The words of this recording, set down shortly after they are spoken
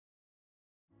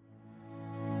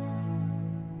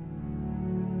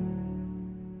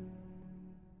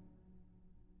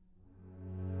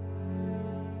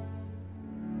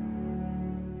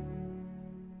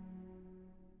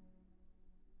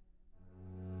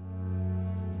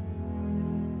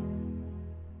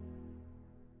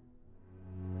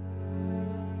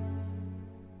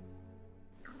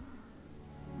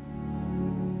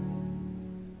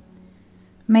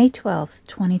May 12th,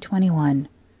 2021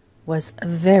 was a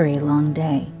very long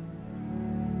day.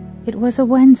 It was a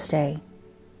Wednesday,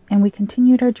 and we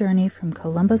continued our journey from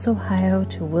Columbus, Ohio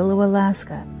to Willow,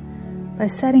 Alaska by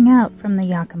setting out from the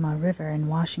Yakima River in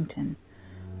Washington,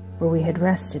 where we had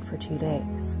rested for 2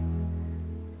 days.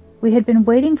 We had been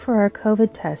waiting for our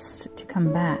COVID tests to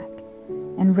come back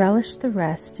and relished the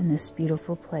rest in this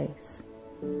beautiful place.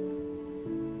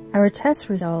 Our test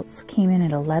results came in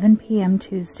at 11 p.m.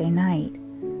 Tuesday night,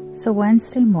 so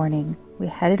Wednesday morning we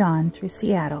headed on through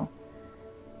Seattle,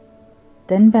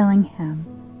 then Bellingham,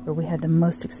 where we had the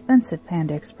most expensive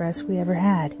Panda Express we ever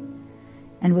had,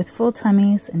 and with full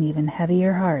tummies and even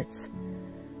heavier hearts,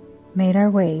 made our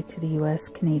way to the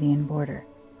U.S.-Canadian border,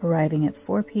 arriving at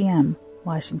 4 p.m.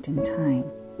 Washington time.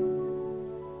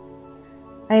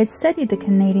 I had studied the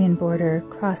Canadian border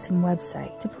crossing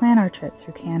website to plan our trip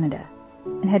through Canada,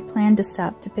 and had planned to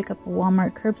stop to pick up a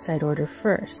Walmart curbside order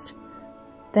first,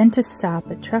 then to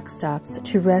stop at truck stops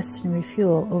to rest and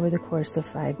refuel over the course of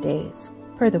 5 days,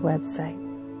 per the website.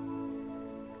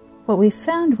 What we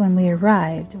found when we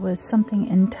arrived was something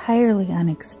entirely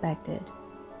unexpected.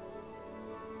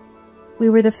 We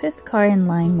were the 5th car in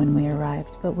line when we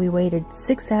arrived, but we waited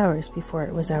 6 hours before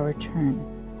it was our turn.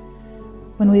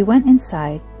 When we went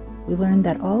inside, we learned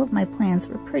that all of my plans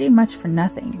were pretty much for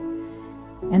nothing,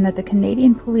 and that the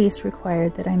Canadian police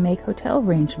required that I make hotel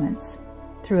arrangements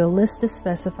through a list of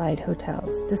specified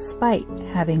hotels, despite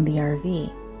having the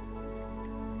RV.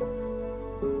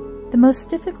 The most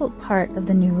difficult part of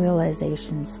the new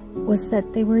realizations was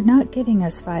that they were not giving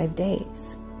us 5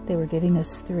 days, they were giving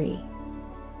us 3.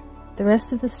 The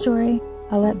rest of the story,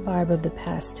 I'll let Barb of the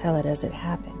past tell it as it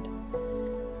happened.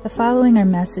 The following are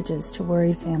messages to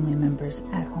worried family members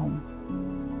at home.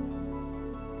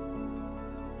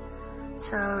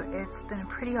 So it's been a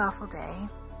pretty awful day.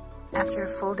 After a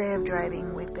full day of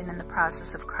driving, we've been in the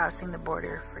process of crossing the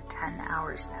border for 10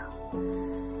 hours now,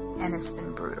 and it's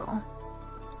been brutal.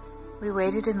 We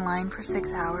waited in line for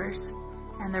 6 hours,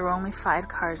 and there were only 5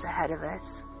 cars ahead of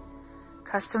us.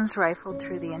 Customs rifled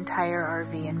through the entire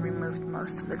RV and removed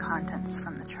most of the contents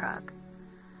from the truck.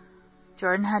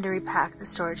 Jordan had to repack the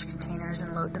storage containers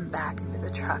and load them back into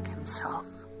the truck himself.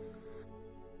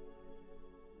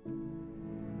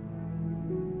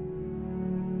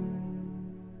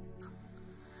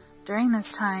 During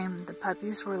this time, the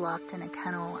puppies were locked in a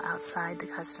kennel outside the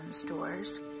customs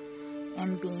doors,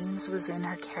 and Beans was in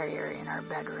her carrier in our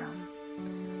bedroom.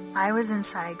 I was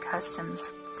inside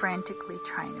customs, frantically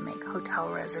trying to make hotel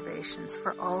reservations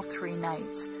for all 3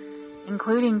 nights,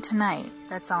 including tonight,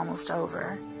 that's almost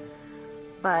over.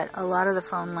 But a lot of the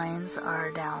phone lines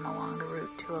are down along the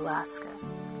route to Alaska.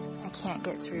 I can't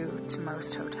get through to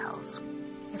most hotels.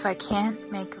 If I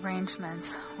can't make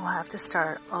arrangements, we'll have to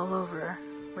start all over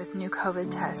with new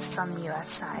COVID tests on the U.S.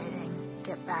 side and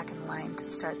get back in line to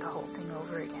start the whole thing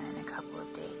over again in a couple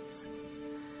of days.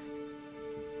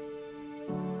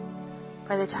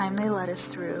 By the time they let us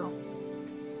through,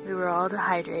 we were all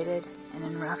dehydrated and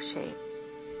in rough shape.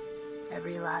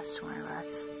 Every last one of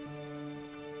us.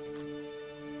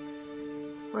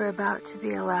 We're about to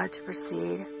be allowed to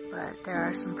proceed, but there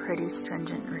are some pretty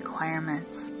stringent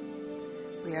requirements.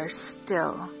 We are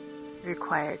still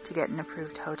required to get an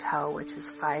approved hotel, which is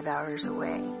 5 hours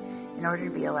away, in order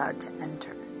to be allowed to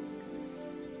enter.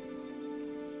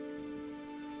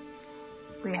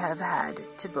 We have had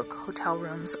to book hotel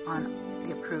rooms on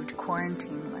the approved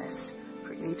quarantine list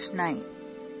for each night,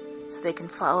 so they can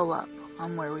follow up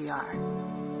on where we are.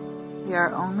 We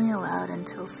are only allowed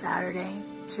until Saturday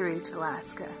to reach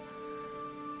Alaska,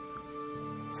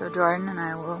 so Jordan and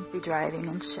I will be driving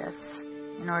in shifts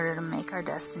in order to make our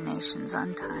destinations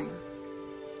on time.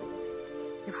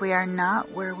 If we are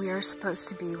not where we are supposed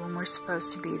to be when we're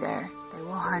supposed to be there, they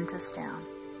will hunt us down.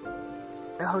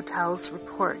 The hotels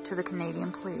report to the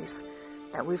Canadian police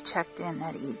that we've checked in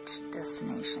at each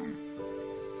destination.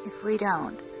 If we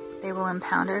don't, they will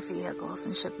impound our vehicles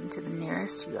and ship them to the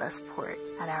nearest U.S. port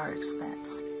at our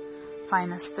expense,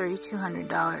 fine us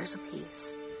 $3,200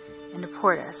 apiece, and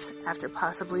deport us after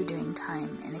possibly doing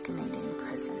time in a Canadian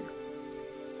prison.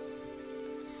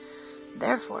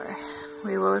 Therefore,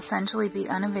 we will essentially be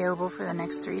unavailable for the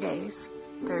next 3 days,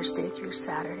 Thursday through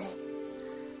Saturday,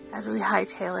 as we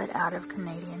hightail it out of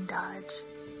Canadian Dodge.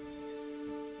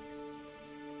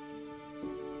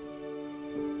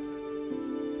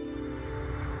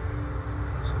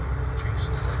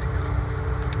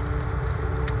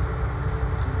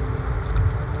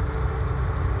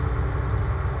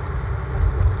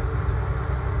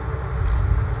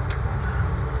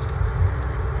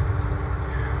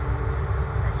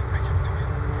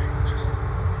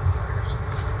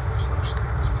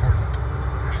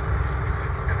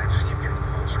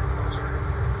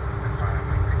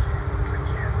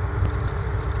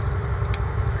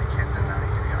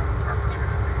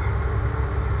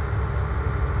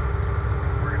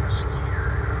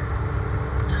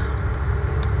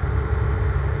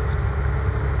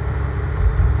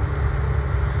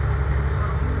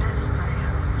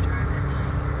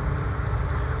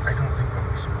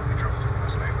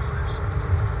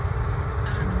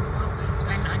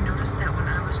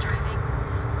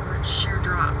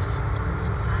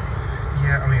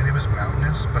 was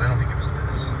mountainous, but I don't think it was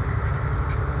this.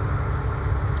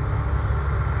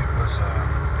 It was,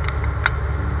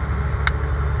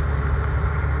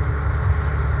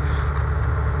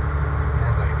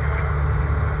 more like,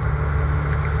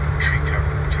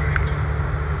 tree-covered kind.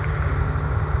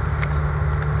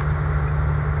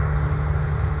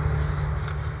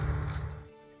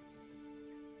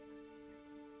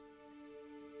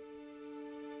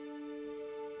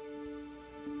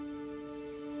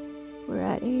 We're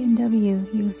at A&W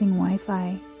using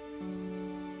Wi-Fi.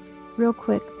 Real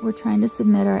quick, we're trying to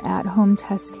submit our at-home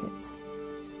test kits.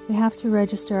 We have to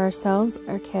register ourselves,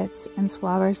 our kits, and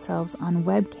swab ourselves on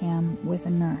webcam with a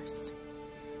nurse.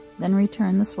 Then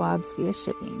return the swabs via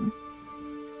shipping.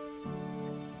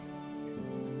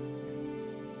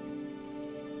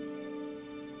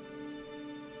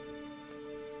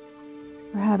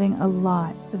 We're having a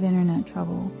lot of internet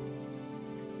trouble.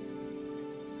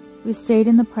 We stayed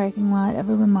in the parking lot of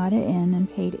a Ramada Inn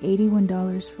and paid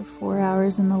 $81 for 4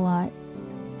 hours in the lot,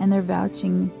 and they're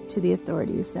vouching to the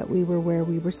authorities that we were where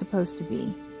we were supposed to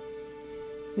be.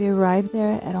 We arrived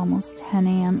there at almost 10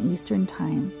 a.m. Eastern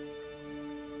Time,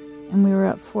 and we were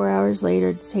up 4 hours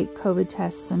later to take COVID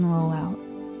tests and roll out.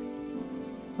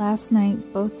 Last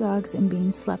night, both dogs and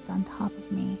Bean slept on top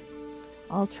of me,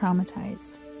 all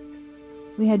traumatized.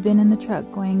 We had been in the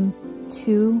truck going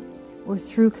to or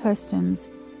through customs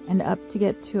and up to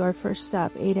get to our first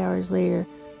stop 8 hours later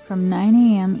from 9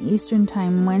 a.m. Eastern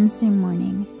Time Wednesday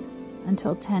morning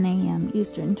until 10 a.m.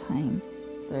 Eastern Time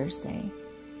Thursday.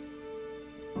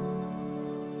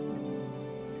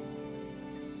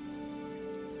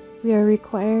 We are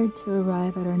required to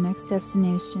arrive at our next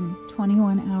destination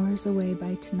 21 hours away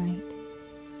by tonight.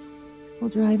 We'll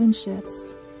drive in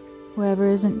shifts. Whoever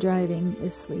isn't driving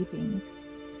is sleeping.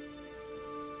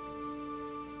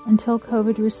 Until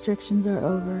COVID restrictions are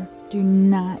over, do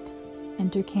not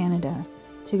enter Canada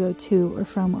to go to or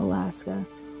from Alaska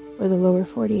or the lower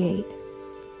 48.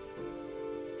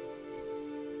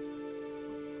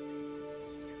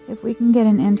 If we can get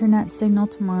an internet signal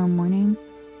tomorrow morning,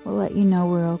 we'll let you know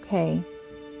we're okay.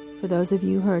 For those of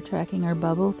you who are tracking our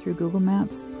bubble through Google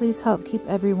Maps, please help keep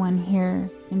everyone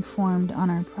here informed on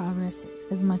our progress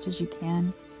as much as you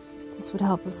can. This would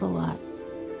help us a lot.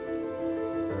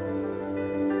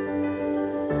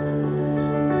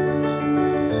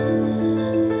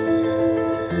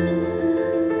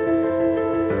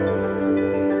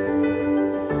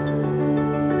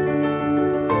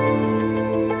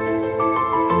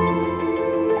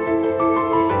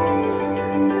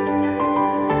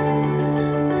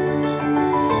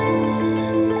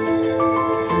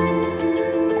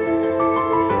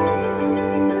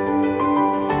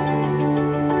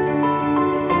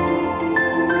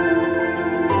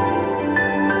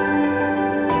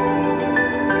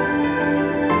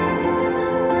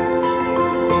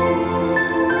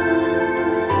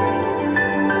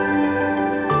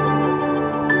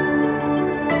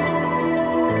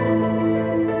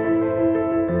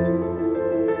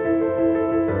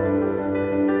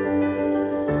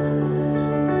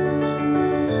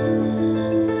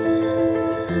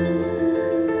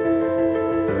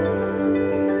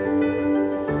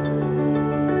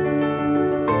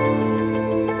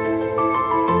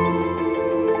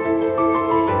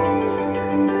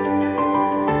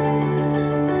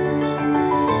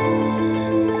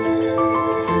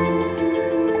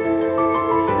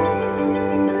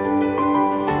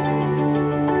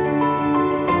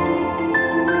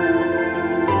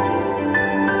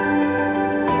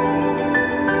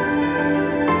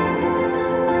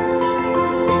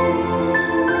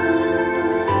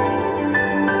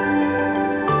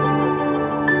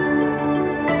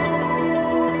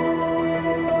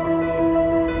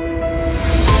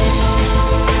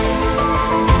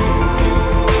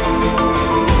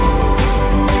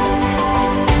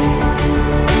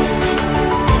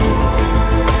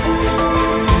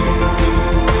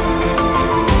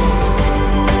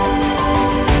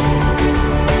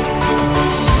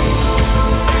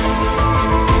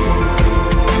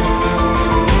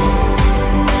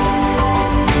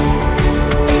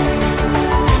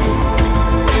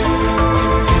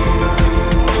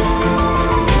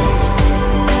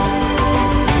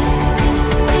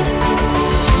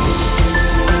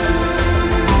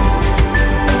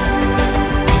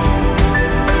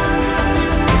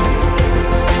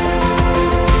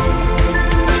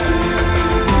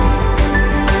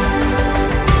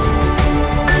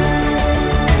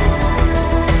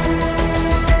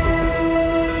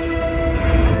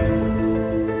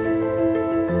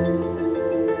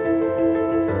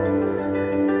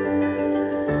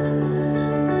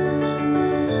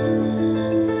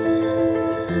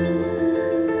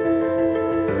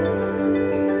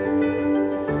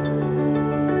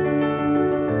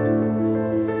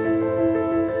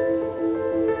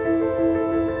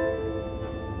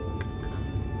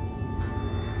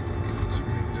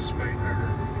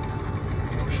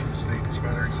 state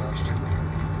spatter exhaustion.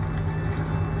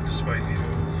 Despite the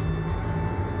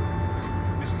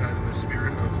it's not in the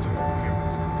spirit of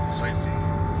the sightseeing.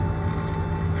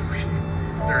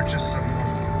 There are just some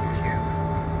moments that you can't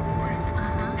avoid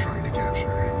trying to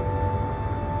capture.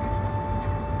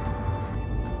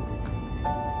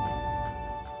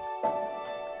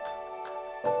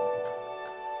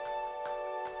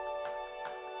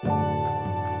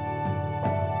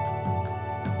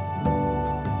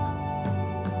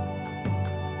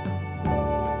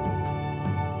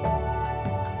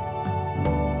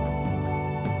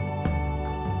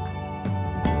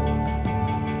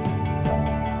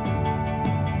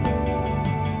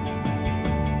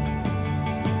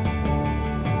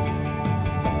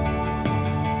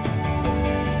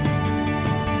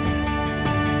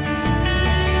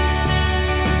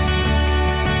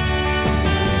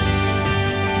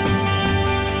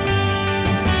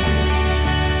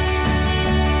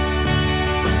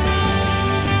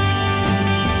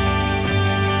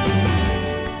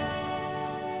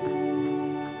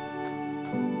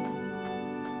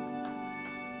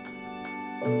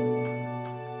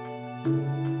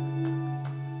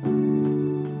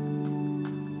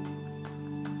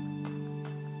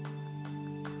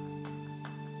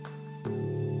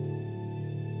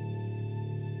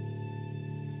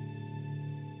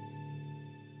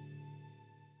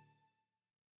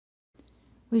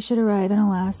 We should arrive in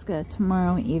Alaska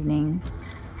tomorrow evening,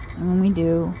 and when we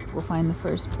do, we'll find the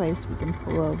first place we can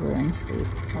pull over and sleep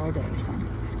all day Sunday.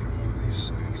 These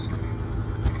things.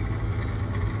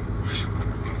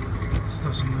 Let's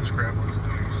throw some loose gravel into the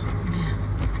mix. Yeah.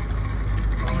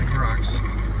 Falling rocks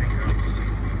and goats.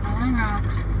 Falling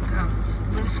rocks, goats,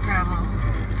 loose gravel.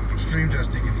 Extreme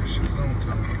dusty conditions. Don't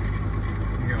tell me.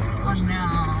 You got one of those things.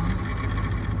 No.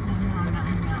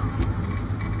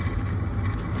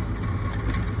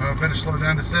 Well, better slow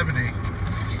down to 70.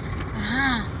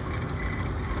 Uh-huh.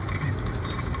 Speed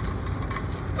limit.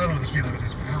 I don't know what the speed limit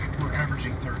is, but we're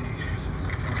averaging 30. Here's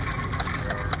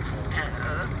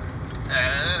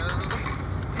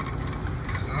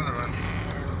another one.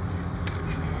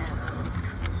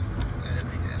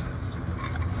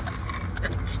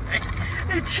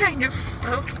 And I'm trying to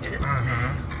focus.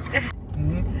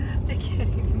 I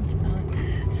can't even tell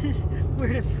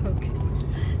where to focus.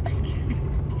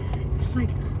 It's like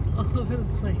all over the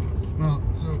place. Well,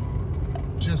 so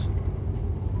just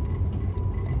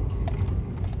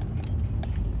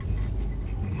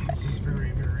this is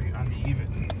very, very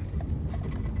uneven.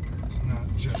 It's not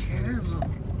just that it's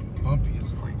bumpy,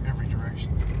 it's like every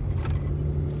direction.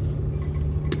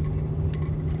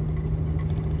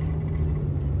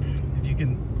 If you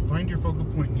can find your focal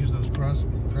point and use those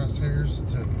crosshairs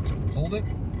to hold it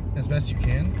as best you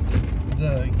can,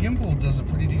 the gimbal does a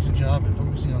pretty decent job at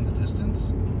focusing on the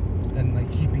distance and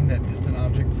like keeping that distant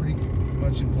object pretty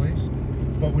much in place.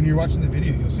 But when you're watching the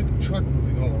video, you'll see the truck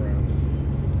moving all around.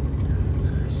 Oh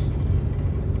gosh.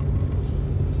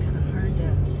 It's kind of hard to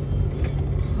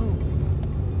hope.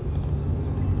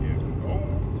 Yeah. Oh.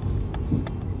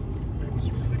 That was a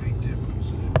really big dip. It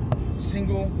was a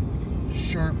single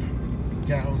sharp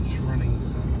gouge running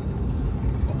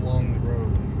along the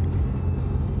road.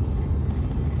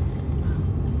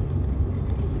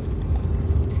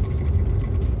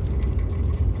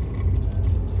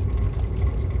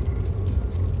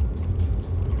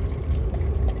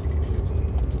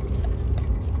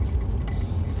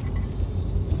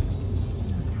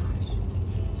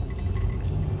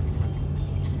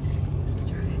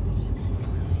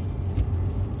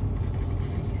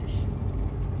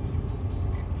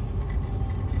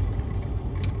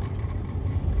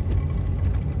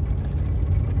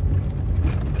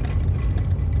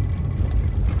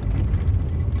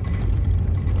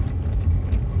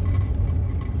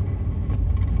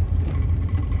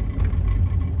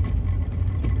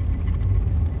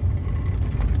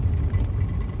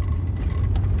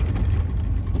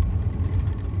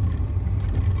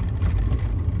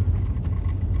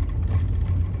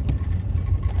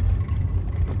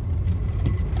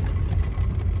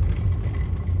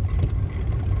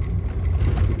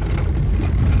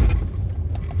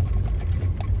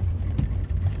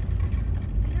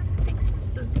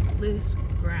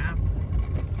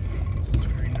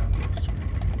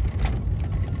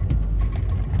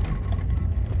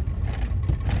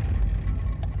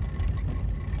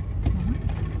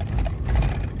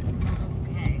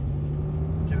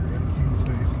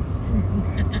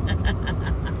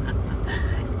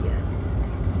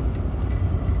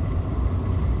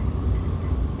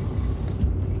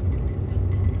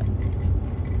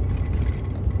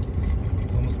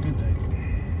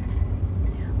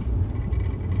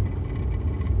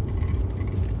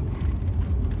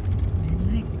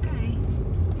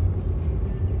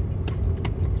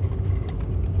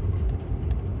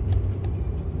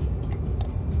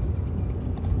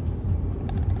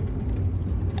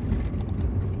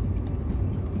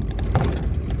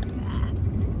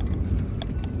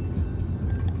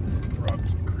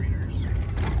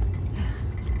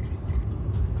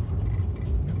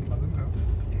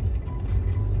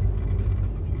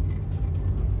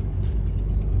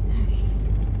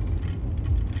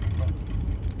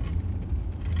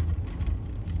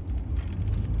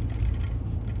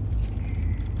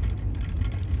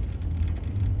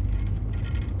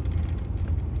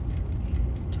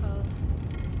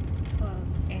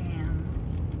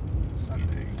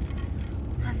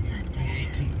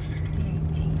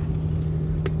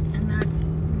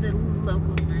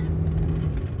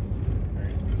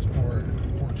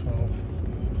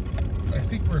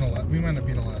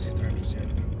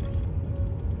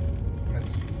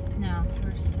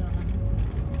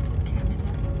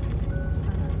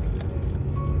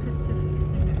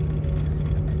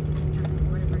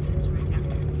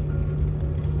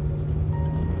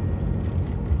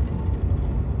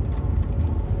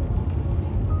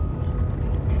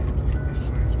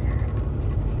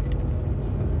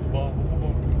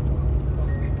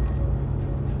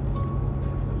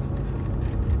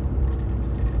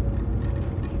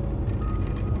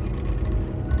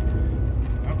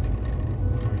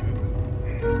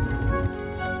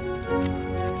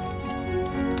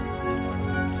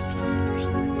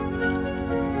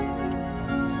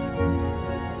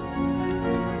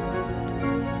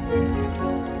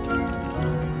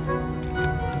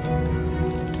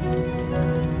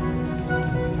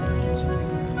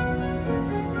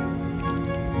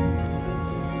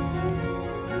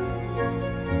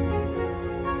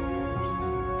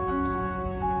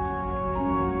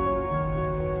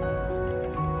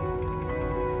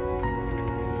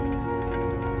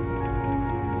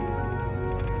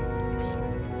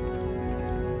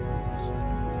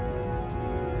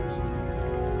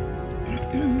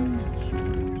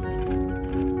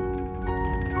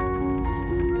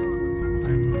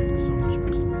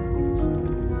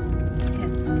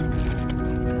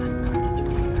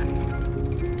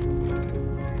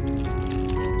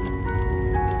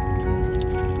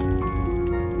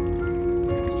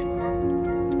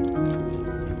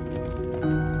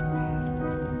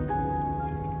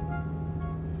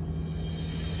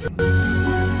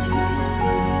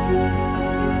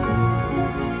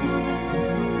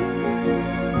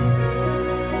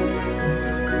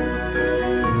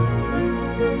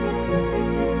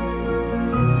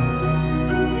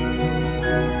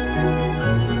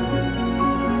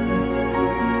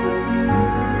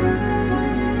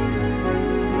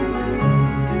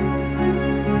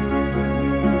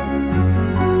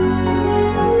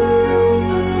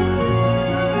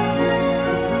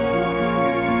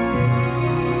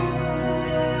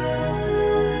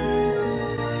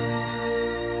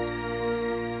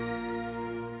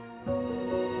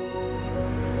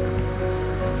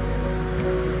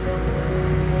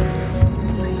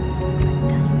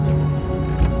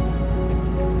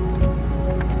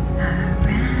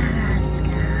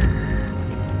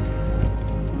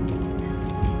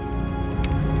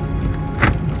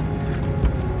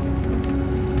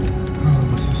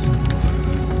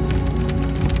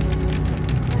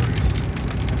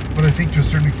 I think to a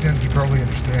certain extent he probably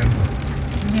understands.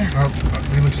 Yeah.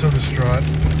 We look so distraught,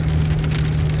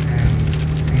 and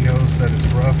he knows that it's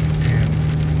rough, and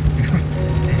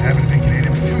having to be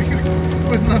Canadian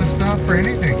was not a stop for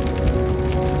anything.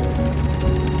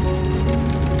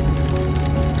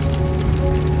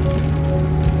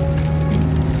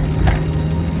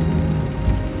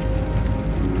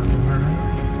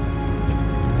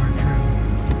 Trail.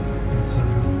 It's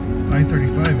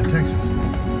I-35 in Texas.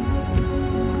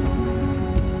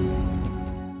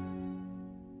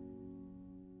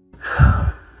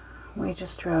 We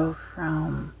just drove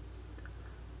from,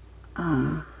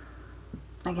 I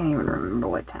can't even remember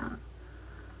what town.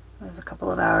 It was a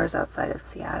couple of hours outside of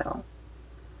Seattle.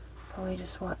 But we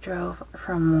just drove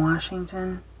from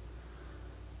Washington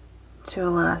to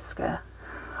Alaska,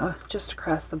 just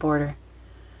across the border,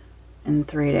 in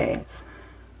 3 days.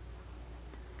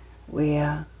 We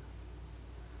had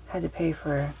to pay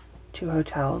for 2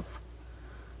 hotels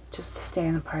just to stay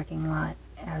in the parking lot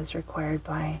as required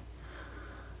by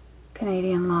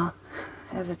Canadian law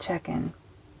as a check-in,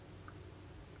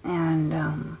 and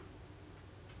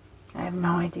I have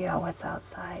no idea what's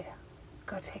outside.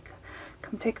 Come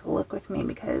take a look with me,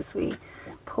 because we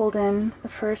pulled in the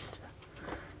first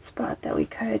spot that we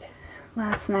could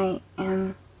last night,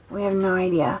 and we have no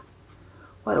idea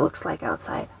what it looks like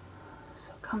outside.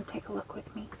 So come take a look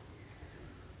with me.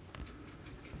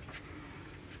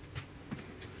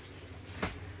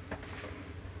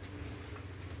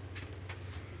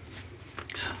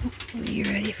 Are you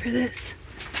ready for this?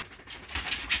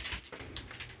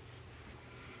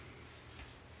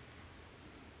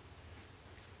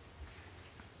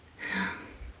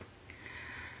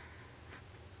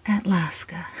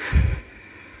 Alaska.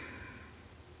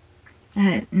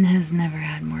 It has never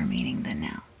had more meaning than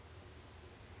now.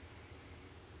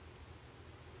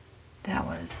 That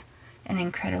was an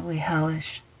incredibly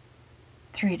hellish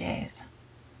 3 days.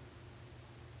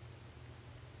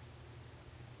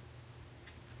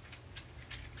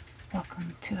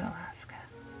 Welcome to Alaska.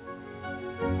 How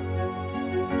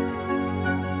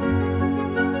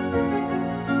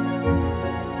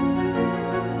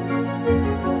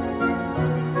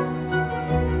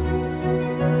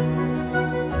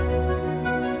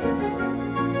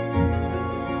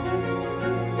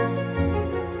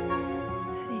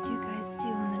did you guys do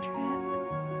on the trip?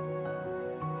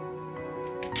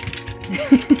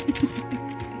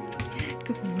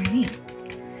 Good morning.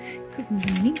 Good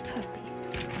morning,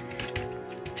 puppies.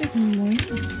 Good morning.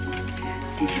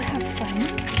 Did you have fun?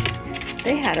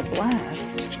 They had a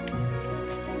blast.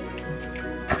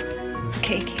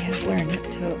 Cakey has learned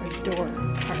to adore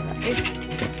parties. You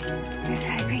guys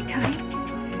had a great time?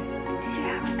 Did you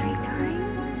have a great time?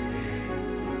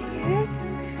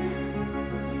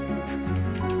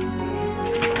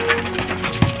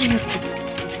 You did?